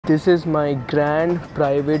This is my grand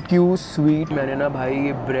private Qsuite। मैंने ना भाई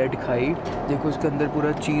ये ब्रेड खाई, देखो इसके अंदर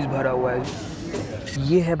पूरा चीज़ भरा हुआ है।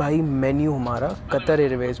 ये है भाई मेन्यू हमारा कतर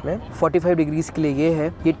एयरवेज में। 45 डिग्रीज के लिए ये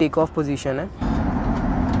है, ये टेक ऑफ पोजीशन है।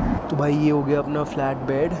 तो भाई ये हो गया अपना फ्लैट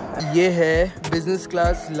बेड। ये है business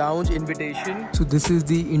class lounge invitation. So this is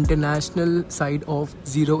the international side of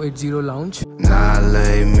 080 lounge.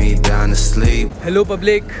 Hello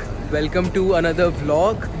public, welcome to another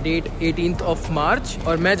vlog. Date 18th of March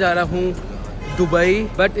और मैं जा रहा हूँ दुबई।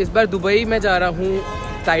 बट इस बार दुबई में जा रहा हूँ,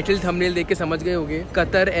 टाइटल थंबनेल देख के समझ गए होंगे,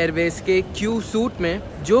 कतर एयरवेज के Qsuite में,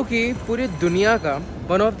 जो कि पूरी दुनिया का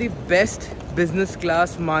one of the best business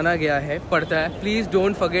class माना गया है, पड़ता है। Please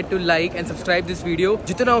don't forget to like and subscribe this video.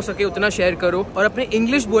 जितना हो सके उतना शेयर करो और अपने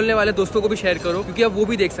इंग्लिश बोलने वाले दोस्तों को भी शेयर करो, क्योंकि आप वो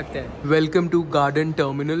भी देख सकते हैं। Welcome to garden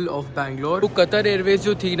terminal of Bangalore. तो कतर एयरवेज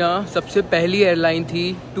जो थी ना, सबसे पहली एयरलाइन थी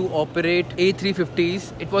to operate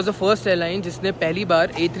A350s। It was the first airline जिसने पहली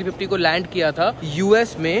बार A350 को लैंड किया था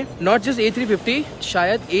यूएस में। नॉट जस्ट A350,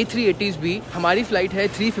 शायद A380s भी। हमारी फ्लाइट है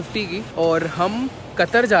 350 की और हम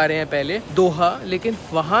कतर जा रहे हैं पहले, दोहा। लेकिन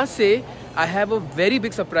वहाँ से I have a very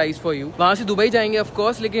big surprise for you. वहाँ से दुबई जाएंगे ऑफ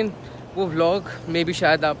कोर्स, लेकिन वो व्लॉग में भी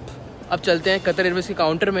शायद आप। अब चलते हैं कतर एयरवेज के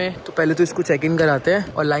काउंटर में। तो पहले तो इसको चेक इन कराते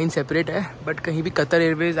हैं और लाइन सेपरेट है, बट कहीं भी Qatar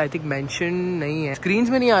Airways I think mention नहीं है। स्क्रीन्स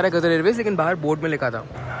में नहीं आ रहा है कतर एयरवेज, लेकिन बाहर बोर्ड में लिखा था।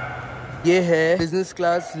 ये है बिजनेस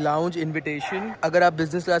क्लास लाउंज इनविटेशन। अगर आप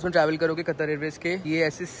बिजनेस क्लास में ट्रैवल करोगे कतर एयरवेज के, ये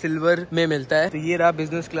ऐसे सिल्वर में मिलता है। तो ये रहा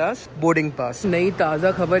बिजनेस क्लास बोर्डिंग पास। नई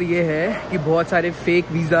ताज़ा खबर ये है कि बहुत सारे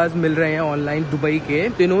फेक वीजाज मिल रहे हैं ऑनलाइन दुबई के।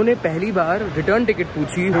 तो इन्होंने पहली बार रिटर्न टिकट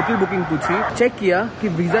पूछी, होटल बुकिंग पूछी, चेक किया कि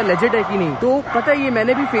वीजा लेजिट है कि नहीं। तो पता है, ये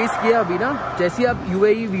मैंने भी फेस किया अभी ना। जैसे आप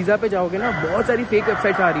UAE वीजा पे जाओगे ना, बहुत सारी फेक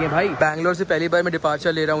वेबसाइट्स आ रही है भाई। बैंगलोर से पहली बार मैं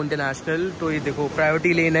डिपार्चर ले रहा हूँ इंटरनेशनल। तो ये देखो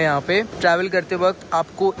प्रायोरिटी लेन है यहाँ पे। ट्रैवल करते वक्त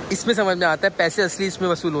आपको इसमें समझ में आता है पैसे असली इसमें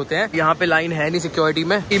वसूल होते हैं। यहाँ पे लाइन है नहीं सिक्योरिटी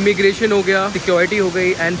में। इमिग्रेशन हो गया, सिक्योरिटी हो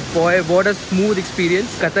गई, and boy what a smooth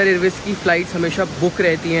experience. Qatar Airways की फ्लाइट्स हमेशा बुक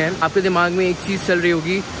रहती हैं। आपके दिमाग में एक चीज चल रही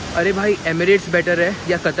होगी, अरे भाई एमिरेट्स बेटर है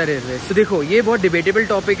या कतर एयरवेज। तो देखो, ये बहुत डिबेटेबल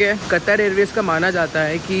टॉपिक है। कतर एयरवेज का माना जाता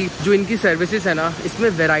है कि जो इनकी सर्विसेज है ना, इसमें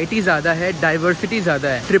वैरायटी ज्यादा है, डाइवर्सिटी ज्यादा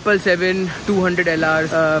है। 777, 200 LR,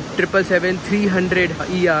 777, 300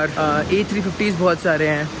 ER, A350s बहुत सारे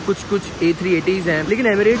हैं, कुछ A380s हैं। लेकिन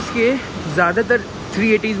एमिरेट्स के ज्यादातर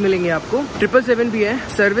 380s मिलेंगे आपको। 777 भी है।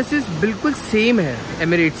 सर्विसेज बिल्कुल सेम है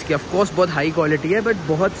एमिरेट्स की। ऑफ कोर्स बहुत हाई क्वालिटी है, बट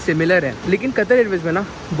बहुत सिमिलर है। लेकिन कतर एयरवेज में ना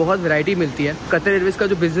बहुत वैरायटी मिलती है। कतर एयरवेज का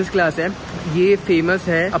जो बिजनेस क्लास है, ये फेमस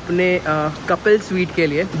है अपने कपल स्वीट के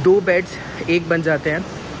लिए। 2 बेड्स एक बन जाते हैं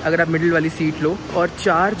अगर आप मिडिल वाली सीट लो, और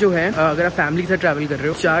 4 जो है अगर आप फैमिली के साथ ट्रैवल कर रहे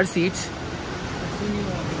हो, 4 seats.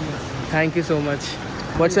 Thank you so much.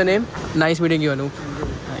 What's your name? Nice meeting you Anoop.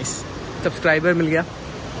 Nice. Subscriber मिल गया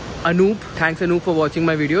Anoop. Thanks Anoop for watching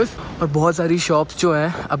my videos. और बहुत सारी शॉप्स जो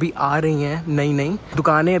हैं अभी आ रही हैं, नई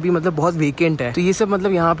दुकानें अभी मतलब बहुत वेकेंट है। तो ये सब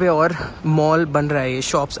मतलब यहाँ पे और मॉल बन रहा है, ये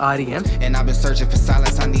शॉप्स आ रही हैं।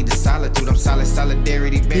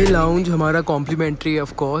 ये लाउंज हमारा कॉम्प्लीमेंट्री है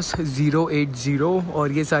ऑफ कोर्स 080,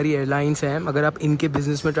 और ये सारी एयरलाइंस हैं। अगर आप इनके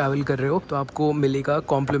बिजनेस में ट्रैवल कर रहे हो तो आपको मिलेगा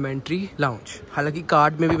कॉम्प्लीमेंट्री लाउंज। हालांकि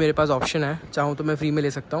कार्ड में भी मेरे पास ऑप्शन है, चाहूँ तो मैं फ्री में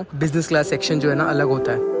ले सकता हूँ। बिजनेस क्लास सेक्शन जो है ना अलग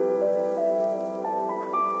होता है।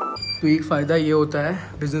 तो एक फ़ायदा ये होता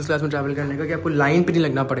है बिजनेस क्लास में ट्रैवल करने का कि आपको लाइन पे नहीं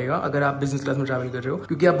लगना पड़ेगा अगर आप बिजनेस क्लास में ट्रैवल कर रहे हो,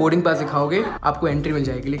 क्योंकि आप बोर्डिंग पास दिखाओगे आपको एंट्री मिल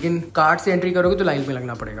जाएगी। लेकिन कार्ड से एंट्री करोगे तो लाइन में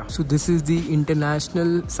लगना पड़ेगा। So this is the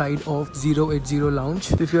international side of 080 lounge.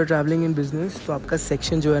 If you are travelling in business तो आपका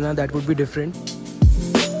सेक्शन जो है ना, दैट वुड बी डिफरेंट।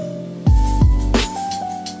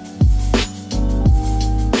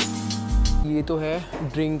 ये तो है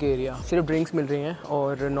ड्रिंक एरिया, सिर्फ ड्रिंक्स मिल रही हैं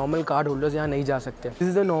और नॉर्मल कार्ड होल्डर्स यहाँ नहीं जा सकते। This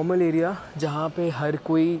is the normal area जहाँ पे हर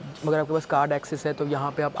कोई, अगर आपके पास कार्ड एक्सेस है तो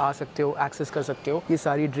यहाँ पे आप आ सकते हो, एक्सेस कर सकते हो। ये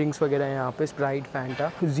सारी ड्रिंक्स वगैरह हैं यहाँ पे, स्प्राइट,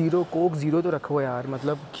 फैंटा। 0 कोक 0 तो रखो यार,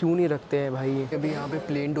 मतलब क्यों नहीं रखते हैं भाई। अभी यहाँ पे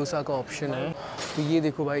प्लेन डोसा का ऑप्शन है। तो ये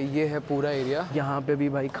देखो भाई, ये है पूरा एरिया। यहाँ पे भी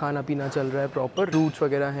भाई खाना पीना चल रहा है प्रॉपर। फ्रूट्स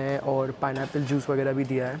वगैरह हैं और पाइनएप्पल जूस वगैरह भी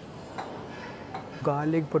दिया है।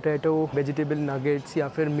 गार्लिक पोटैटो, वेजिटेबल नगेट्स या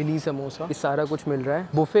फिर मिनी समोसा, ये सारा कुछ मिल रहा है।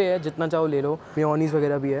 बुफे है, जितना चाहो ले लो। मेयोनीज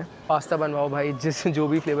वगैरह भी है। पास्ता बनवाओ भाई, जो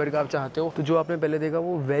भी फ्लेवर का आप चाहते हो। तो जो आपने पहले देखा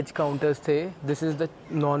वो वेज काउंटर्स थे, this is the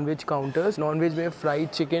non veg counters. Non veg में फ्राइड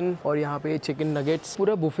चिकन और यहाँ पे चिकन नगेट्स।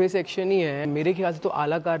 पूरा बुफे सेक्शन ही है। मेरे ख्याल से तो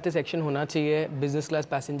आला कार्ते सेक्शन होना चाहिए बिजनेस क्लास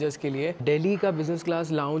पैसेंजर्स के लिए। दिल्ली का बिजनेस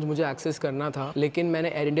क्लास लाउंज मुझे एक्सेस करना था, लेकिन मैंने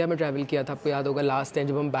एयर इंडिया में ट्रैवल किया था। आपको याद होगा लास्ट टाइम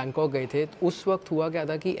जब हम बैंकॉक गए थे, तो उस वक्त हुआ क्या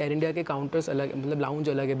था कि एयर इंडिया के काउंटर्स अलग, मतलब लाउंज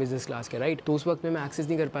अलग है बिजनेस क्लास के, राइट। तो उस वक्त में मैं एक्सेस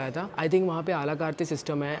नहीं कर पाया था। आई थिंक वहाँ पे आला कार्ते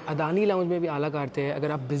सिस्टम है। अदानी लाउंज में भी आला कार्ते है।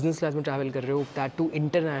 अगर आप बिजनेस क्लास में ट्रैवल कर रहे हो, दैट टू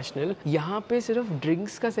इंटरनेशनल, यहाँ पे सिर्फ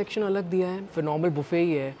ड्रिंक्स का सेक्शन अलग दिया है, फिर नॉर्मल बुफे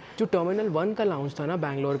ही है। जो टर्मिनल 1 का लाउंज था ना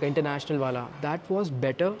बैंगलोर का इंटरनेशनल वाला, that was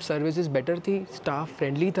better, services better थी, स्टाफ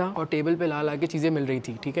फ्रेंडली था और टेबल पे ला के चीज़ें मिल रही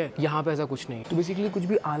थी, ठीक है। यहाँ पे ऐसा कुछ नहीं, तो बेसिकली कुछ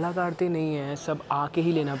भी आला कारते नहीं है, सब आके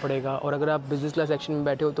ही लेना पड़ेगा। और अगर आप बिजनेस क्लास सेक्शन में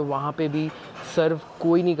बैठे हो तो वहाँ पे भी सर्व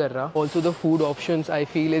कोई नहीं कर रहा। Also the food options I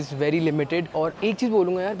feel is very limited. और एक चीज़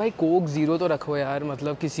बोलूँगा यार, भाई कोक 0 तो रखो यार,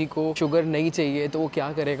 मतलब किसी को शुगर नहीं चाहिए तो वो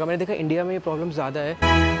क्या करेगा। मैंने देखा इंडिया में ये प्रॉब्लम ज़्यादा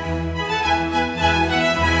है।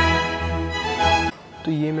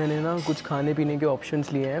 तो ये मैंने ना कुछ खाने पीने के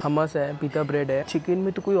ऑप्शंस लिए हैं। हमस है, पीता ब्रेड है। चिकन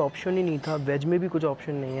में तो कोई ऑप्शन ही नहीं था, वेज में भी कुछ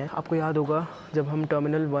ऑप्शन नहीं है। आपको याद होगा जब हम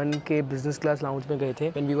टर्मिनल 1 के बिजनेस क्लास लाउंज में गए थे,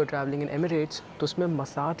 when we were travelling in Emirates, तो उसमें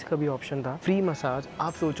मसाज का भी ऑप्शन था, फ्री मसाज।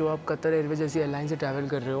 आप सोचो, आप कतर एयरवेज जैसी एयरलाइन से ट्रैवल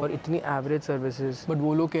कर रहे हो और इतनी एवरेज सर्विसेज, बट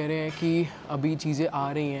वो लोग कह रहे हैं कि अभी चीज़ें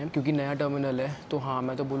आ रही हैं क्योंकि नया टर्मिनल है। तो हाँ,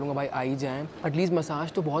 मैं तो बोलूँगा भाई आ ही जाएँ। एटलीस्ट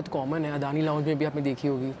मसाज तो बहुत कॉमन है, अदानी लाउंज में भी आपने देखी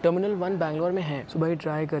होगी। टर्मिनल 1 बैंगलोर में है, तो भाई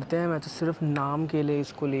ट्राई करते हैं। मैं तो सिर्फ नाम के लिए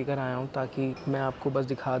इसको लेकर आया हूँ ताकि मैं आपको बस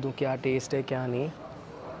दिखा दूँ क्या टेस्ट है क्या नहीं।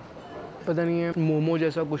 पता नहीं है, मोमो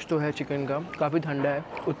जैसा कुछ तो है चिकन का, काफ़ी ठंडा है,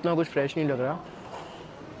 उतना कुछ फ्रेश नहीं लग रहा,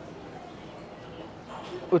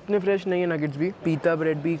 उतने फ्रेश नहीं है नगेट्स भी। पीता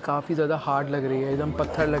ब्रेड भी काफ़ी ज़्यादा हार्ड लग रही है, एकदम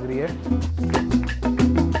पत्थर लग रही है।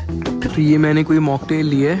 तो ये मैंने कोई मॉकटेल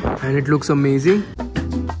ली है and it looks amazing.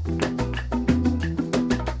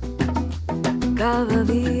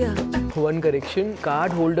 One correction,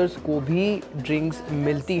 card holders को भी ड्रिंक्स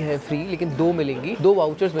मिलती है फ्री, लेकिन 2 मिलेंगी, 2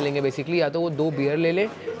 वाउचर्स मिलेंगे बेसिकली। या तो वो 2 बियर ले लें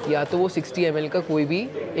या तो वो 60 ml का कोई भी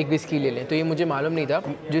एक विस्की ले लें। तो ये मुझे मालूम नहीं था।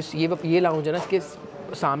 जिस ये लाउंज है ना, इसके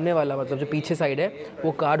सामने वाला, मतलब जो पीछे साइड है,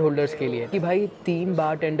 वो कार्ड होल्डर्स के लिए। कि भाई 3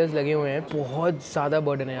 बार टेंडर्स लगे हुए हैं, बहुत ज़्यादा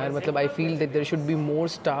बर्डन है यार। मतलब I feel that there should be more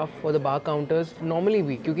staff for the bar counters normally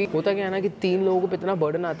भी, क्योंकि होता क्या है ना कि 3 लोगों को इतना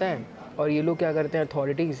बर्डन आता है और ये लोग क्या करते हैं,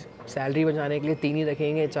 अथॉरिटीज़ सैलरी बचाने के लिए 3 ही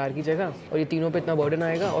रखेंगे 4 की जगह, और ये तीनों पे इतना बर्डन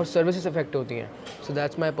आएगा और सर्विसेज अफेक्ट होती हैं। So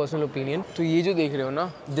that's my personal opinion. तो ये जो देख रहे हो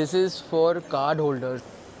ना, this is for card holders.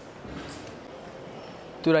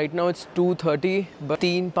 तो राइट नाउ इट्स 2:30,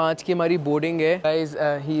 3-5 की हमारी बोर्डिंग है। Guys,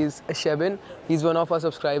 he is शेबिन, he is one of our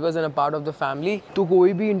subscribers and a part of the family. तो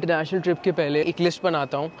कोई भी इंटरनेशनल ट्रिप के पहले एक लिस्ट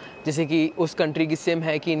बनाता हूँ, जैसे कि उस कंट्री की सिम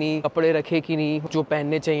है कि नहीं, कपड़े रखे कि नहीं, जो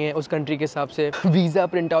पहनने चाहिए उस कंट्री के हिसाब से, वीज़ा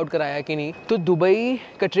प्रिंट आउट कराया कि नहीं। तो दुबई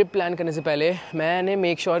का ट्रिप प्लान करने से पहले मैंने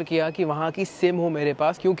मेक श्योर किया कि वहाँ की सिम हो मेरे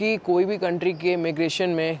पास, क्योंकि कोई भी कंट्री के इमिग्रेशन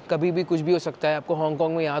में कभी भी कुछ भी हो सकता है। आपको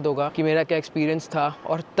हांगकॉन्ग में याद होगा कि मेरा क्या एक्सपीरियंस था,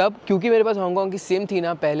 और तब क्योंकि मेरे पास हांगकॉन्ग की सिम थी ना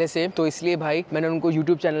पहले से, तो इसलिए भाई मैंने उनको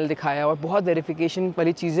यूट्यूब चैनल दिखाया और बहुत वेरिफिकेशन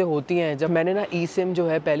वाली चीज़ें होती हैं। जब मैंने ना ई सिम जो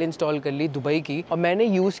है पहले इंस्टॉल कर ली दुबई की, और मैंने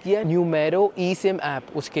यूज़ किया न्यूमेरो ई सिम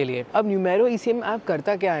ऐप उसके लिए। अब न्यूमेरो ई सिम ऐप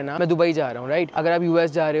करता क्या है ना, मैं दुबई जा रहा हूँ राइट, अगर आप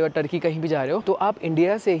यूएस जा रहे हो, टर्की कहीं भी जा रहे हो, तो आप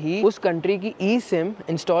इंडिया से ही उस कंट्री की ई सिम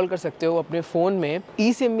इंस्टॉल कर सकते हो अपने फ़ोन में।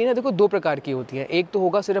 ई सिम भी ना देखो 2 प्रकार की होती है, एक तो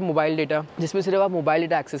होगा सिर्फ मोबाइल डेटा, जिसमें सिर्फ आप मोबाइल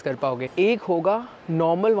डेटा एक्सेस कर पाओगे, एक होगा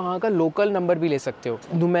नॉर्मल वहाँ का लोकल नंबर भी ले सकते हो।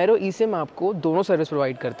 न्यूमेरो ई सिम आपको दोनों सर्विस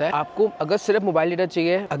प्रोवाइड करता है। आपको अगर सिर्फ मोबाइल डेटा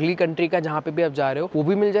चाहिए अगली कंट्री का जहाँ पे भी आप जा रहे हो, वो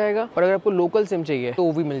भी मिल जाएगा, और अगर आपको लोकल सिम चाहिए तो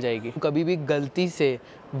वो भी मिल जाएगी। कभी भी गलती से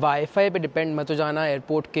वाईफाई पे डिपेंड मत हो जाना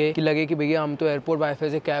एयरपोर्ट के, कि लगे कि भैया हम तो एयरपोर्ट वाईफाई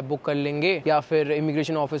से कैब बुक कर लेंगे या फिर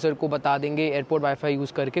इमिग्रेशन ऑफिसर को बता देंगे एयरपोर्ट वाईफाई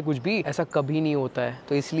यूज़ करके, कुछ भी ऐसा कभी नहीं होता है।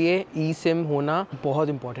 तो इसलिए ई सिम होना बहुत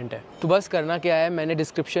इंपॉर्टेंट है। तो बस करना क्या है, मैंने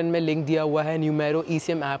डिस्क्रिप्शन में लिंक दिया हुआ है न्यूमेरो ई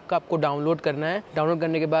सिम ऐप का, आपको डाउनलोड करना है। डाउनलोड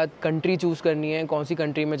करने के बाद कंट्री चूज़ करनी है, कौन सी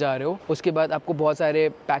कंट्री में जा रहे हो। उसके बाद आपको बहुत सारे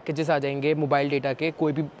पैकेजेस आ जाएंगे मोबाइल डेटा के,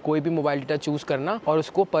 कोई भी मोबाइल डेटा चूज़ करना और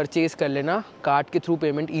उसको परचेज कर लेना, कार्ड के थ्रू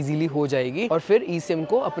पेमेंट ईजिली हो जाएगी, और फिर ई सिम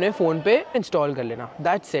को अपने फ़ोन पे इंस्टॉल कर लेना,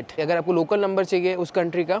 दैट्स इट। अगर आपको लोकल नंबर चाहिए उस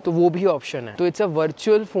कंट्री का तो वो भी ऑप्शन है। तो it's a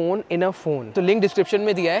virtual phone in a phone. तो लिंक डिस्क्रिप्शन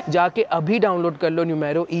में दिया है, जाके अभी डाउनलोड कर लो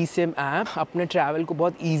न्यूमेरो ई सिम ऐप, अपने ट्रैवल को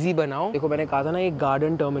बहुत ईजी बनाओ। देखो मैंने कहा था ना ये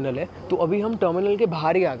गार्डन टर्मिनल है, तो अभी हम टर्मिनल के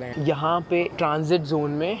बाहर ही आ गए हैं। यहाँ पे ट्रांजिट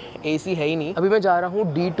जोन में एसी है ही नहीं। अभी मैं जा रहा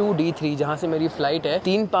हूँ D2 D3 जहाँ से मेरी फ्लाइट है,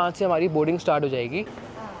 3-5 से हमारी बोर्डिंग स्टार्ट हो जाएगी।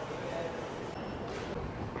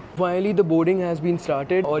 Finally the boarding has been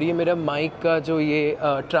started, और ये मेरा माइक का जो ये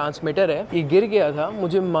ट्रांसमीटर है ये गिर गया था,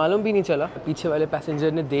 मुझे मालूम भी नहीं चला। पीछे वाले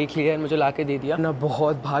पैसेंजर ने देख लिया और मुझे लाके दे दिया ना,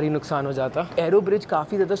 बहुत भारी नुकसान हो जाता। एरो ब्रिज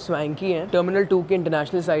काफ़ी ज़्यादा स्वैंकी है टर्मिनल 2 के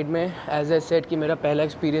इंटरनेशनल साइड में। एज ए सेट कि मेरा पहला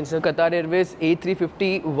एक्सपीरियंस है। कतार एयरवेज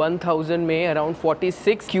A350 1000 में अराउंड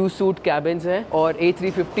 46 Qsuite कैबिन्स हैं, और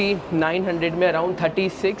A350 900 में अराउंड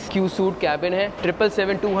 36 Qsuite कैबिन है।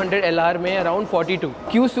 777-200 LR में अराउंड 42।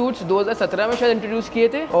 Qsuites 2017 में शायद इंट्रोड्यूस किए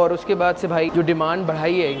थे, और उसके बाद से भाई जो डिमांड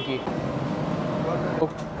बढ़ाई है इनकी।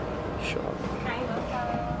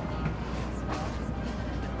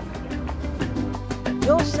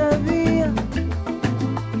 Yo sabía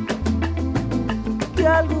que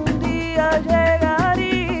algún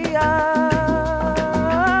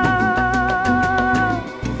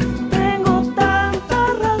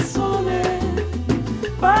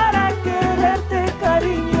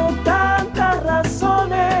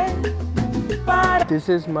this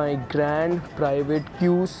is my grand private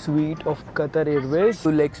Qsuite of Qatar Airways.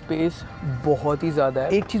 तो लेग स्पेस बहुत ही ज़्यादा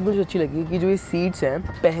है। एक चीज़ मुझे अच्छी लगी कि जो ये सीट्स हैं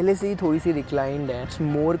पहले से ही थोड़ी सी रिक्लाइंड है, इट्स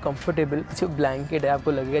मोर कंफर्टेबल। जो ब्लैंकेट है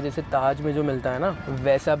आपको लगेगा जैसे ताज में जो मिलता है ना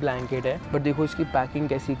वैसा ब्लैंकेट है, बट देखो इसकी पैकिंग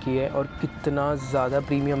कैसी की है और कितना ज़्यादा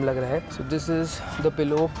प्रीमियम लग रहा है। So this is the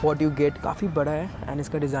pillow what you get. काफ़ी बड़ा है एंड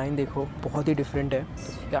इसका डिज़ाइन देखो बहुत ही डिफरेंट है।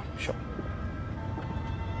 या श्योर,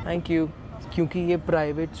 थैंक यू। क्योंकि ये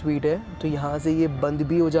प्राइवेट स्वीट है तो यहाँ से ये बंद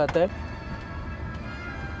भी हो जाता है।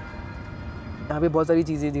 यहाँ पे बहुत सारी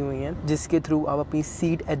चीज़ें दी हुई हैं जिसके थ्रू आप अपनी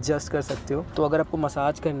सीट एडजस्ट कर सकते हो। तो अगर आपको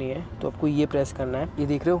मसाज करनी है तो आपको ये प्रेस करना है, ये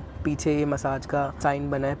देख रहे हो पीछे ये मसाज का साइन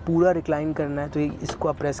बना है। पूरा रिक्लाइन करना है तो इसको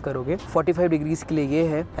आप प्रेस करोगे। 45 डिग्रीज के लिए ये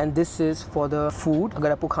है and this is for the food.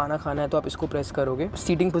 अगर आपको खाना खाना है तो आप इसको प्रेस करोगे,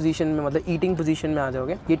 सीटिंग पोजीशन में मतलब ईटिंग पोजीशन में आ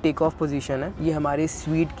जाओगे। ये टेक ऑफ पोजीशन है। ये हमारे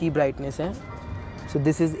स्वीट की ब्राइटनेस है। So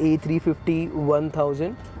this is A350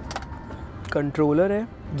 1000 controller है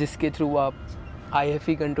जिसके थ्रू आप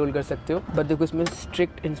IFE कंट्रोल कर सकते हो। बट देखो इसमें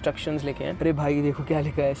स्ट्रिक्ट इंस्ट्रक्शंस लिखे हैं। अरे भाई देखो क्या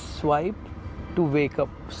लिखा है, swipe to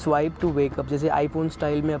wake up, swipe to wake up. जैसे आईफोन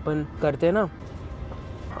स्टाइल में अपन करते हैं ना।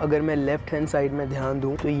 अगर मैं लेफ्ट हैंड साइड में ध्यान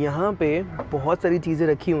दूं तो यहाँ पे बहुत सारी चीज़ें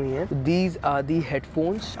रखी हुई हैं। These are the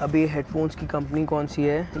headphones. अब ये हेडफोन्स की कंपनी कौन सी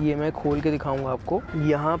है ये मैं खोल के दिखाऊंगा आपको।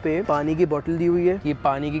 यहाँ पे पानी की बोतल दी हुई है। ये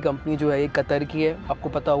पानी की कंपनी जो है ये कतर की है। आपको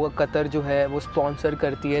पता होगा कतर जो है वो स्पॉन्सर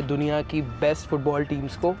करती है दुनिया की बेस्ट फुटबॉल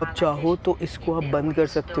टीम्स को। अब चाहो तो इसको आप बंद कर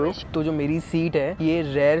सकते हो। तो जो मेरी सीट है ये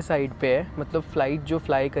रेयर साइड पे है, मतलब फ्लाइट जो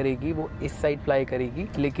फ्लाई करेगी वो इस साइड फ्लाई करेगी,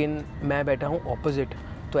 लेकिन मैं बैठा हूँ ऑपोजिट।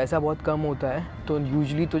 तो ऐसा बहुत कम होता है। तो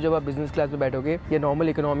यूजुअली तो जब आप बिजनेस क्लास में बैठोगे या नॉर्मल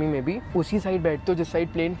इकोनॉमी में भी उसी साइड बैठते हो जिस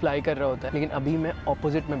साइड प्लेन फ्लाई कर रहा होता है, लेकिन अभी मैं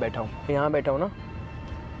ऑपोजिट में बैठा हूँ। यहाँ बैठा हूँ ना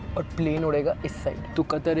और प्लेन उड़ेगा इस साइड। तो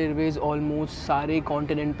कतर एयरवेज ऑलमोस्ट सारे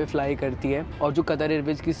कॉन्टिनेंट पे फ्लाई करती है। और जो कतर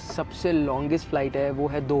एयरवेज की सबसे लॉन्गेस्ट फ्लाइट है वो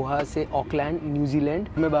है दोहा से ऑकलैंड न्यूजीलैंड।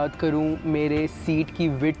 मैं बात करूँ मेरे सीट की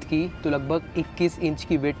विड्थ की तो लगभग 21 इंच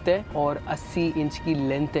की विड्थ है और 80 इंच की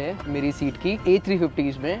लेंथ है मेरी सीट की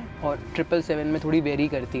A350s में, और 777 में थोड़ी वेरी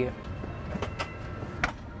करती है।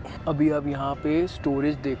 अभी आप यहाँ पे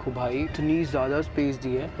स्टोरेज देखो भाई, इतनी ज़्यादा स्पेस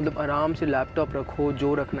दी है, मतलब आराम से लैपटॉप रखो,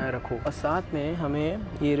 जो रखना है रखो। और साथ में हमें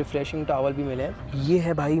ये रिफ्रेशिंग टॉवल भी मिले। ये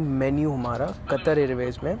है भाई मेन्यू हमारा कतर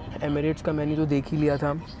एयरवेज में। एमिरेट्स का मेन्यू तो देख ही लिया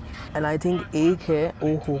था एंड आई थिंक एक है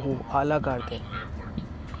ओ आला कार्ट है।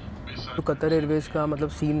 तो कतर एयरवेज का मतलब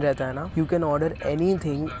सीन रहता है ना, you can order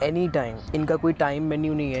anything any time. इनका कोई टाइम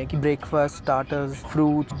मेन्यू नहीं है कि ब्रेकफास्ट, स्टार्टर्स,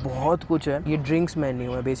 फ्रूट्स, बहुत कुछ है। ये ड्रिंक्स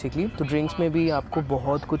मेन्यू है बेसिकली। तो ड्रिंक्स में भी आपको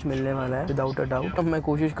बहुत कुछ मिलने वाला है विदाउट अ डाउट। अब मैं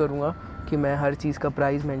कोशिश करूँगा कि मैं हर चीज़ का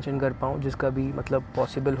प्राइस मेंशन कर पाऊँ जिसका भी मतलब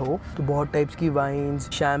पॉसिबल हो। तो बहुत टाइप्स की वाइन्स,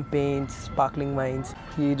 शैम्पेन्स, स्पार्कलिंग वाइन्स।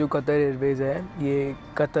 ये जो कतर एयरवेज है ये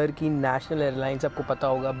कतर की नेशनल एयरलाइंस, आपको पता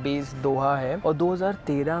होगा, बेस दोहा है। और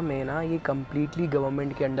 2013 में ना ये कम्प्लीटली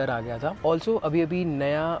गवर्नमेंट के अंडर आ गया था। ऑल्सो अभी अभी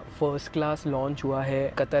नया फर्स्ट क्लास लॉन्च हुआ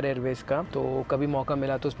है कतर एयरवेज का, तो कभी मौका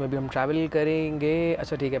मिला तो उसमें भी हम ट्रैवल करेंगे।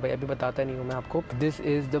 अच्छा ठीक है भाई, अभी बताता नहीं हूँ मैं आपको। This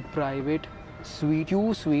is the private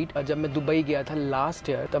Qsuite। जब मैं दुबई गया था लास्ट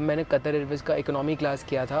ईयर तब मैंने कतर एयरवेज का इकोनॉमी क्लास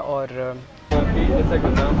किया था। और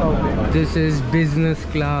this is business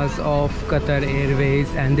class of Qatar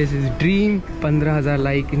Airways and this is dream. 15,000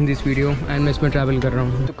 like in this video and मैं इसमें ट्रैवल कर रहा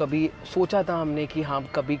हूँ। तो कभी सोचा था हमने कि हाँ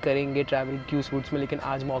कभी करेंगे ट्रैवल Qsuites में, लेकिन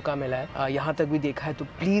आज मौका मिला है। यहाँ तक भी देखा है तो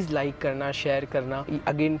प्लीज़ लाइक करना, शेयर करना।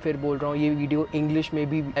 अगेन फिर बोल रहा हूँ ये वीडियो इंग्लिश में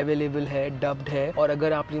भी अवेलेबल है, डब्ड है। और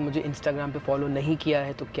अगर आपने मुझे इंस्टाग्राम पे फॉलो नहीं किया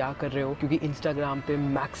है तो क्या कर रहे हो, क्योंकि इंस्टाग्राम पे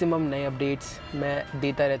मैक्सिमम नए अपडेट्स मैं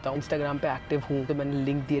देता रहता हूँ। इंस्टाग्राम पे एक्टिव हूँ तो मैंने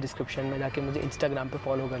लिंक दिया डिस्क्रिप्शन में, जाके मुझे इंस्टाग्राम पे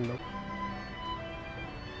फॉलो कर लो।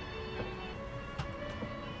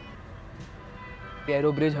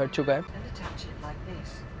 एरो ब्रिज हट चुका है।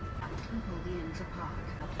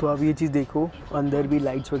 तो अब ये चीज़ देखो, अंदर भी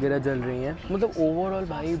लाइट्स वगैरह जल रही हैं। मतलब ओवरऑल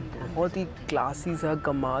भाई बहुत ही क्लासी सा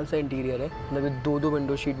कमाल सा इंटीरियर है। मतलब 2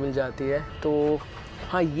 विंडो शीट मिल जाती है। तो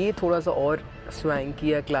हाँ ये थोड़ा सा और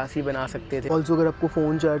स्वैंकी या क्लासी बना सकते थे। ऑल्सो अगर आपको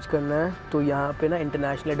फ़ोन चार्ज करना है तो यहाँ पे ना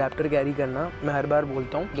इंटरनेशनल अडेप्टर कैरी करना, मैं हर बार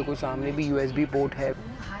बोलता हूँ। देखो सामने भी USB पोर्ट है।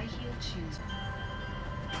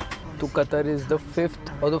 तो कतर इज़ द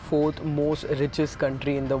 5th और the 4th most richest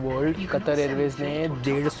country in the world. Qatar Airways ने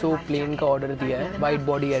 150 प्लेन का ऑर्डर दिया है, वाइड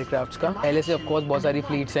बॉडी एयरक्राफ्ट्स का। पहले से ऑफकोर्स बहुत सारी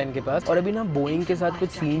फ्लीट्स हैं इनके पास। और अभी ना बोइंग के साथ कुछ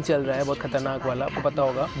सीन चल रहा है बहुत खतरनाक वाला। आपको पता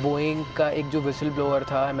होगा बोइंग का एक जो विसल ब्लोअर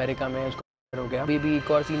था अमेरिका में, हो गया। अभी भी एक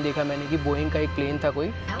और सीन देखा मैंने कि बोइंग का एक प्लेन था, कोई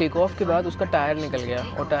टेक ऑफ के बाद उसका टायर निकल गया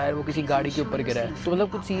और टायर वो किसी गाड़ी के ऊपर गिरा है। तो मतलब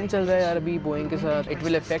कुछ सीन चल रहा है यार अभी बोइंग के साथ। It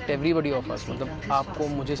will affect everybody of us, मतलब आपको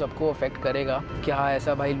मुझे सबको अफेक्ट करेगा। क्या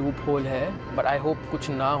ऐसा भाई लूप होल है, बट आई होप कुछ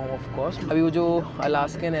ना हो ऑफ कोर्स। अभी वो जो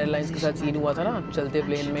अलास्कन एयरलाइंस के साथ सीन हुआ था ना, चलते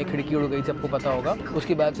प्लेन में खिड़की उड़ गई, सबको पता होगा।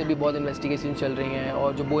 उसके बाद से भी बहुत इन्वेस्टिगेशन चल रही हैं।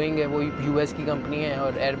 और जो बोइंग है वो यूएस की कंपनी है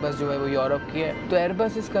और एयरबस जो है वो यूरोप की है। तो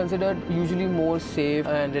Airbus is considered usually more safe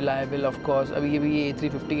and reliable of course. अभी ये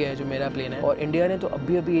A350 है जो मेरा प्लेन है, और इंडिया ने तो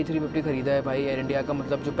अभी A350 खरीदा है भाई, एयर इंडिया का,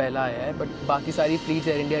 मतलब जो पहला आया है। बट बाकी सारी फ्लीट्स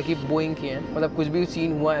एयर इंडिया की बोइंग की हैं। मतलब कुछ भी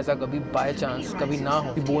सीन हुआ ऐसा कभी बाय चांस कभी ना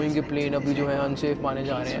हो कि बोइंग के प्लेन अभी जो है अनसेफ माने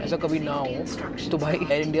जा रहे हैं, ऐसा कभी ना हो तो भाई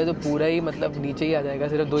एयर इंडिया तो पूरा ही मतलब नीचे ही आ जाएगा,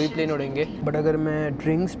 सिर्फ 2 ही प्लेन उड़ेंगे। बट अगर मैं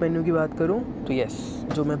ड्रिंक्स मेन्यू की बात करूँ तो यस,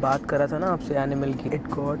 जो मैं बात कर रहा था ना आपसे एनिमल की, इट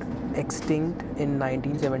गॉट एक्सटिंक्ट इन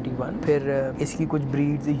 1971। फिर इसकी कुछ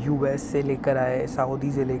ब्रीड्स यूएस से लेकर आए,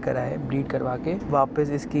 सऊदी से लेकर आए, ब्रीड करवा के वापस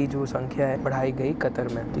इसकी जो संख्या है बढ़ाई गई कतर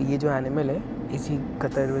में। तो ये जो एनिमल है इसी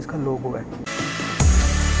कतर एयरवेज का लोगो है।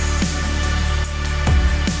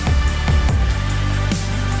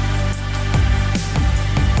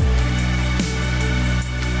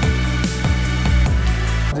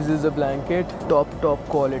 This is a blanket, top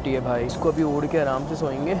quality है भाई। इसको अभी ओढ़ के आराम से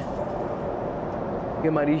सोएंगे।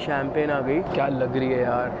 हमारी शैम्पेन आ गई, क्या लग रही है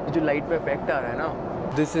यार, जो लाइट पे इफेक्ट आ रहा है ना।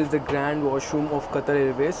 This is the grand washroom of Qatar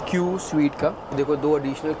Airways Qsuite का। देखो 2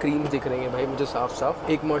 एडिशनल क्रीम्स दिख रही हैं भाई मुझे साफ साफ।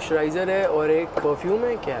 एक मॉइस्चराइज़र है और एक परफ्यूम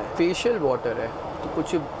है, क्या है, फेशियल वाटर है। तो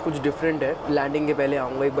कुछ डिफरेंट है। लैंडिंग के पहले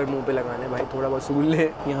आऊँगा एक बार मुंह पे लगाने भाई, थोड़ा बहुत सूल ले।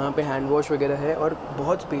 यहाँ पे हैंड वॉश वगैरह है और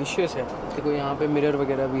बहुत स्पेशियस है। देखो यहाँ पे मिरर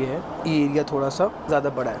वगैरह भी है। ये एरिया थोड़ा सा ज़्यादा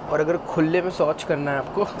बड़ा है, और अगर खुले में शौच करना है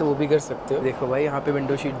आपको तो वो भी कर सकते हो। देखो भाई यहाँ पे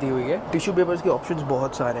विंडो शीट दी हुई है। टिश्यू पेपर्स के ऑप्शंस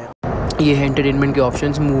बहुत सारे हैं। ये है एंटरटेनमेंट के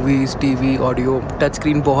options, movies, TV, audio, touch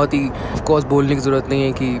screen. बहुत ही ऑफ कोर्स बोलने की ज़रूरत नहीं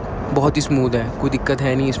है कि बहुत ही स्मूथ है, कोई दिक्कत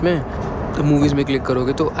है नहीं इसमें। तो मूवीज़ में क्लिक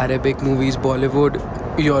करोगे तो Arabic movies, Bollywood,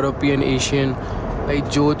 European, Asian, भाई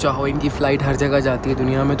जो चाहो। इनकी फ़्लाइट हर जगह जाती है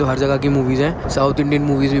दुनिया में, तो हर जगह की मूवीज़ हैं। साउथ इंडियन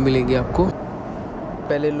मूवीज़ भी मिलेंगी आपको।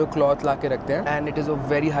 पहले लोग क्लॉथ ला के रखते हैं and it is a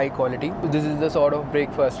very high quality. This is the sort of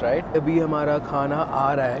breakfast right. अभी हमारा खाना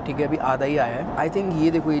आ रहा है, ठीक है, अभी आधा ही आया है आई थिंक। ये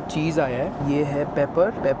देखो ये चीज़ आया है, ये है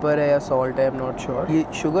पेपर है या सॉल्ट है, आई एम नॉट श्योर। ये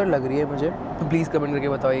शुगर लग रही है मुझे, तो प्लीज़ कमेंट करके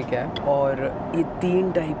बताओ ये क्या है। और ये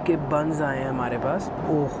 3 टाइप के बन्स आए हैं हमारे पास।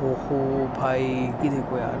 ओहो हो भाई, ये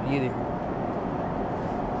देखो यार, ये देखो,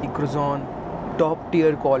 ये क्रोज़ॉन, top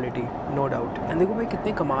tier quality no doubt. And देखो भाई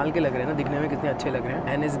कितने कमाल के लग रहे हैं ना, दिखने में कितने अच्छे लग रहे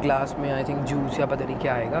हैं। एंड इस ग्लास में आई थिंक जूस या पता नहीं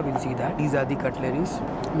क्या आएगा, will see that. These are the cutleries.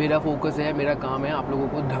 मेरा फोकस है, मेरा काम है आप लोगों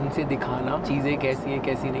को ढंग से दिखाना चीज़ें कैसी हैं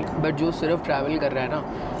कैसी नहीं। बट जो सिर्फ ट्रैवल कर रहा है ना,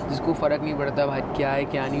 जिसको फ़र्क नहीं पड़ता भाई क्या है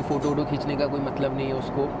क्या नहीं, फ़ोटो खींचने का कोई मतलब नहीं है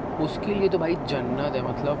उसको, उसके लिए तो भाई जन्नत है।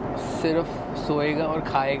 मतलब सिर्फ सोएगा और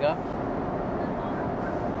खाएगा।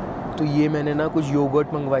 तो ये मैंने ना कुछ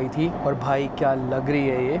योगर्ट मंगवाई थी और भाई क्या लग रही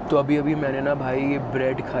है ये। तो अभी मैंने ना भाई ये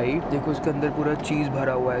ब्रेड खाई। देखो इसके अंदर पूरा चीज़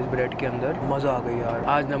भरा हुआ है इस ब्रेड के अंदर। मज़ा आ गई यार।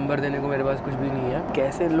 आज नंबर देने को मेरे पास कुछ भी नहीं है।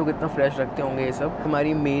 कैसे लोग इतना फ्रेश रखते होंगे ये सब।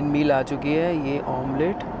 हमारी मेन मील आ चुकी है, ये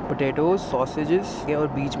ऑमलेट, पोटैटोज, सॉसेजेस और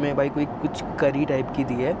बीच में भाई कोई कुछ करी टाइप की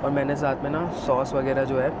दी है। और मैंने साथ में ना सॉस वगैरह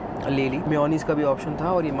जो है ले ली। मेयोनीज का भी ऑप्शन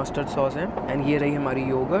था और ये मस्टर्ड सॉस है। एंड ये रही हमारी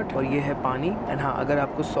योगर्ट और ये है पानी। एंड हाँ, अगर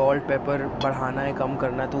आपको सॉल्ट पेपर बढ़ाना है कम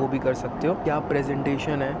करना है तो वो भी कर सकते हो। क्या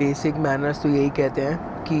प्रेजेंटेशन है। बेसिक मैनर्स तो यही कहते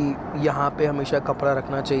हैं कि यहाँ पे हमेशा कपड़ा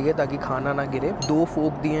रखना चाहिए ताकि खाना ना गिरे। 2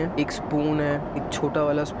 फोक दिए हैं, एक स्पून है, एक छोटा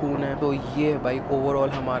वाला स्पून है। तो ये है भाई ओवरऑल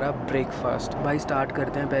हमारा ब्रेकफास्ट। भाई स्टार्ट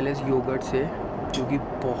करते हैं पहले इस योगर्ट से, जो कि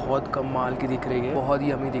बहुत कमाल की दिख रही है, बहुत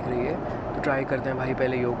ही यमी दिख रही है। तो ट्राई करते हैं भाई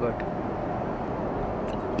पहले योगर्ट।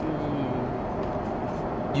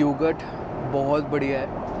 योगर्ट बहुत बढ़िया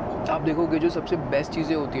है। आप देखोगे जो सबसे बेस्ट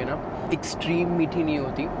चीज़ें होती है ना, एक्सट्रीम मीठी नहीं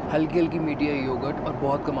होती, हल्की हल्की मीठी है योगर्ट और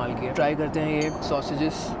बहुत कमाल की है। ट्राई करते हैं ये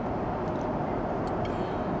सॉसेजेस।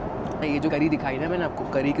 ये जो करी दिखाई ना मैंने आपको,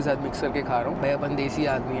 करी के साथ मिक्स करके खा रहा हूँ। भाई अपन देसी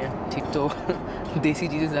आदमी हैं, ठीक, तो देसी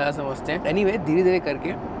चीज़ें ज़्यादा समझते हैं। एनीवे धीरे धीरे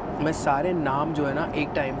करके मैं सारे नाम जो है ना एक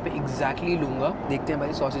टाइम पे एग्जैक्टली लूँगा। देखते हैं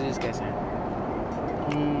भाई सॉसेजेस कैसे हैं।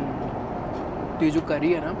 तो ये जो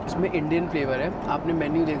करी है ना, इसमें इंडियन फ्लेवर है। आपने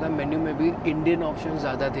मेन्यू देखा, मेन्यू में भी इंडियन ऑप्शन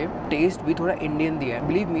ज़्यादा थे। टेस्ट भी थोड़ा इंडियन दिया है।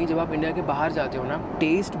 बिलीव मी, जब आप इंडिया के बाहर जाते हो ना,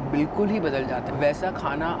 टेस्ट बिल्कुल ही बदल जाता है। वैसा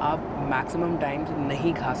खाना आप मैक्सिमम टाइम्स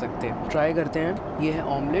नहीं खा सकते। ट्राई करते हैं, ये है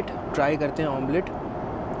ऑमलेट। ट्राई करते हैं ऑमलेट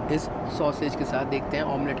इस सॉसेज के साथ, देखते हैं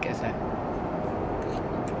ऑमलेट कैसा है।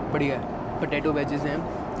 बढ़िया है। पोटैटो वेजेस हैं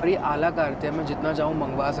और ये आला करते हैं, मैं जितना चाहूँ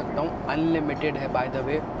मंगवा सकता हूँ, अनलिमिटेड है बाय द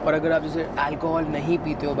वे। और अगर आप जैसे अल्कोहल नहीं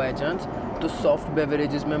पीते हो बाय चांस तो सॉफ्ट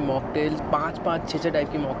बेवरेजेस में मॉकटेल्स 5-6 टाइप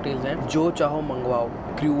की मॉकटेल्स हैं, जो चाहो मंगवाओ।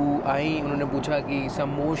 क्रू आई, उन्होंने पूछा कि सम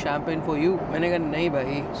मोर शैम्पेन फॉर यू। मैंने कहा नहीं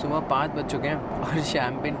भाई, सुबह 5 बज चुके हैं और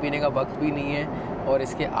शैम्पेन पीने का वक्त भी नहीं है, और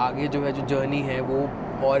इसके आगे जो है जो जर्नी है वो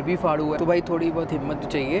और भी फाड़ू है, तो भाई थोड़ी बहुत हिम्मत तो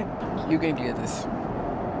चाहिए। You can clear this.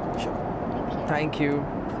 Thank you.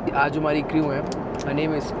 आज हमारी क्रू है, हर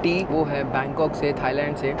नेम इज़ टी, वो है बैंकॉक से,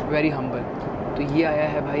 थाईलैंड से, वेरी हम्बल। तो ये आया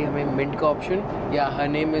है भाई हमें मिंट का ऑप्शन। या her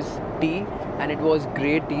name is T and it was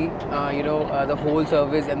great T, you know the whole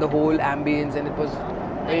service and the whole ambience and it was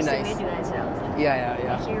very nice.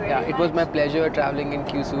 Yeah. It was my pleasure traveling in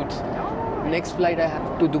Qsuites. Next flight I have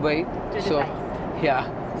to Dubai. So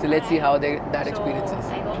let's see how that experience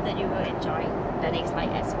is. I hope that you will enjoy the next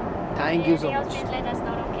flight as well. Thank you so much. Please let us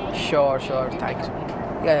know, okay? Sure. Thanks.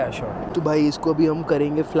 Yeah, sure. तो भाई इसको अभी हम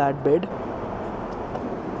करेंगे flat bed.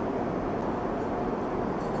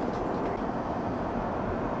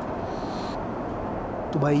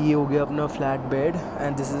 तो भाई ये हो गया अपना flat bed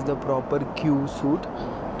and this is the proper Qsuite।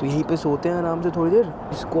 तो यहीं पे सोते हैं आराम से थोड़ी देर,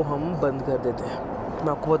 इसको हम बंद कर देते हैं।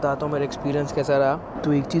 मैं आपको बताता हूँ मेरा एक्सपीरियंस कैसा रहा।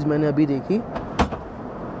 तो एक चीज़ मैंने अभी देखी,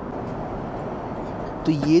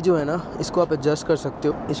 तो ये जो है ना, इसको आप एडजस्ट कर सकते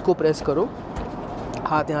हो, इसको प्रेस करो,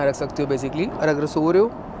 हाथ यहाँ रख सकते हो बेसिकली, और अगर सो रहे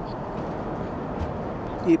हो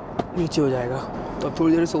ये नीचे हो जाएगा। तो अब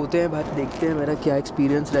थोड़ी देर सोते हैं, भाई देखते हैं मेरा क्या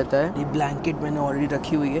एक्सपीरियंस रहता है। ये ब्लैंकेट मैंने ऑलरेडी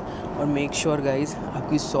रखी हुई है, और मेक श्योर गाइज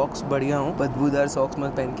आपकी सॉक्स बढ़िया हो, बदबूदार सॉक्स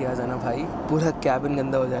मत पहन के आ जाना भाई, पूरा कैबिन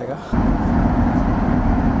गंदा हो जाएगा।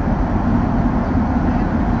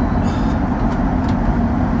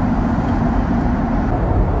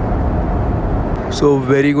 So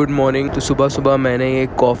very good morning. तो सुबह मैंने ये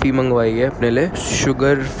कॉफ़ी मंगवाई है अपने लिए,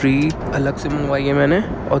 शुगर फ्री अलग से मंगवाई है मैंने,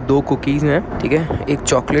 और 2 कुकीज़ हैं, ठीक है, एक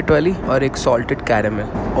चॉकलेट वाली और एक सॉल्टेड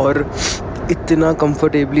कैरेमल। और इतना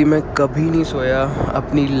कंफर्टेबली मैं कभी नहीं सोया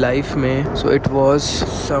अपनी लाइफ में। So it was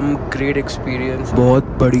some great experience. बहुत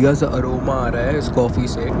बढ़िया सा अरोमा आ रहा है इस कॉफ़ी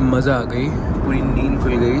से, मज़ा आ गई, पूरी नींद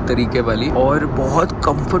खुल गई तरीके वाली, और बहुत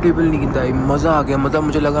कंफर्टेबल नींद आई, मज़ा आ गया। मतलब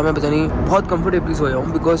मुझे लगा मैं पता नहीं बहुत कंफर्टेबली सोया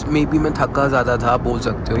हूँ, बिकॉज मे बी मैं थका ज़्यादा था, बोल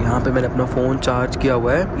सकते हो। यहाँ पे मैंने अपना फ़ोन चार्ज किया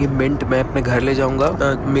हुआ है, ये मिंट मैं अपने घर ले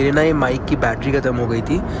जाऊँगा। मेरे ना ये माइक की बैटरी ख़त्म हो गई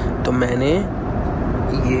थी, तो मैंने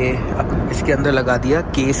ये इसके अंदर लगा दिया,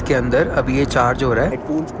 केस के अंदर। अभी ये चार्ज हो रहा है।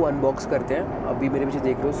 हेडफोन्स को अनबॉक्स करते हैं। अभी मेरे पीछे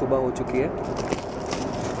देख रहे हो सुबह हो चुकी है।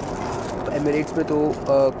 तो एमिरेट्स में तो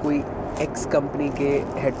कोई एक्स कंपनी के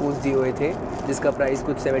हेडफोन्स दिए हुए थे, जिसका प्राइस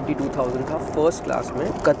कुछ 72,000 था फर्स्ट क्लास में।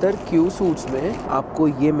 कतर Qsuites में आपको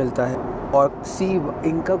ये मिलता है, और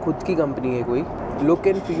इनका खुद की कंपनी है कोई। लुक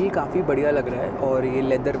एंड फील काफ़ी बढ़िया लग रहा है, और ये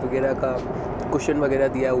लेदर वगैरह का कुशन वगैरह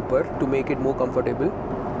दिया है ऊपर to make it more comfortable.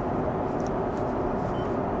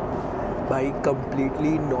 भाई कंप्लीटली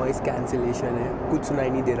नॉइस कैंसिलेशन है, कुछ सुनाई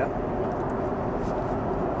नहीं दे रहा।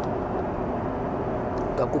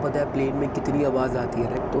 तो आपको पता है प्लेन में कितनी आवाज़ आती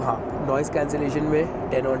है, तो हाँ, नॉइस कैंसिलेशन में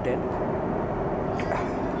 10 on 10,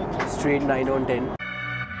 straight 9 on 10।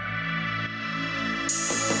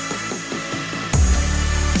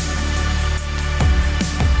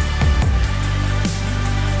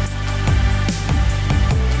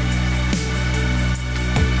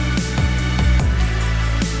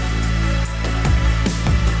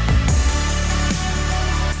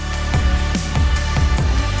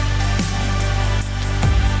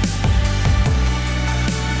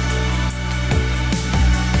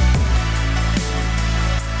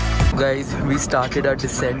 Guys, we started our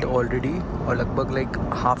descent already, और लगभग लाइक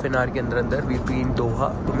हाफ एन आवर के अंदर वी बी इन दोहा।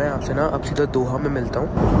 तो मैं आपसे ना अब सीधा दोहा में मिलता हूँ।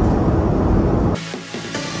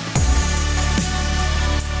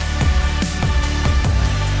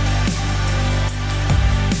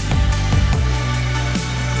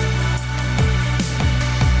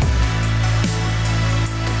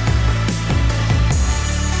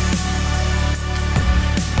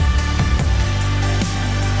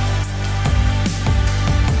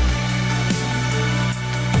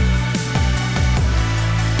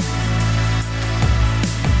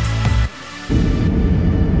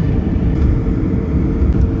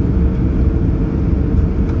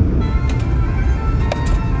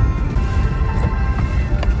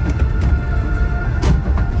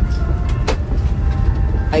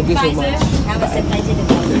 Thank you so much. Have a pleasure to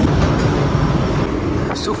meet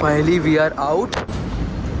you. So finally we are out.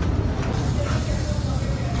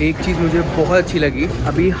 एक चीज़ मुझे बहुत अच्छी लगी,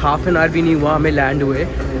 अभी हाफ एन आवर भी नहीं हुआ हमें लैंड हुए,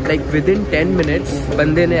 लाइक विद इन 10 मिनट्स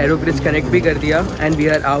बंदे ने एरोब्रिज कनेक्ट भी कर दिया and we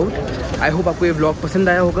are out. I hope आपको ये व्लॉग पसंद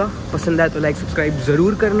आया होगा। पसंद आया तो लाइक सब्सक्राइब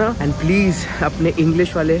ज़रूर करना, एंड प्लीज़ अपने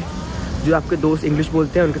इंग्लिश वाले जो आपके दोस्त इंग्लिश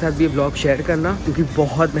बोलते हैं उनके साथ भी ये व्लॉग शेयर करना, क्योंकि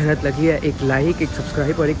बहुत मेहनत लगी है। एक लाइक, एक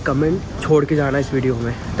सब्सक्राइब और एक कमेंट छोड़ के जाना इस वीडियो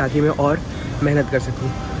में, ताकि मैं और मेहनत कर सकूँ।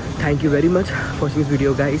 Thank you very much for watching this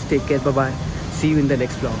video, guys. Take care. Bye bye. See you in the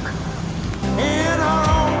next vlog.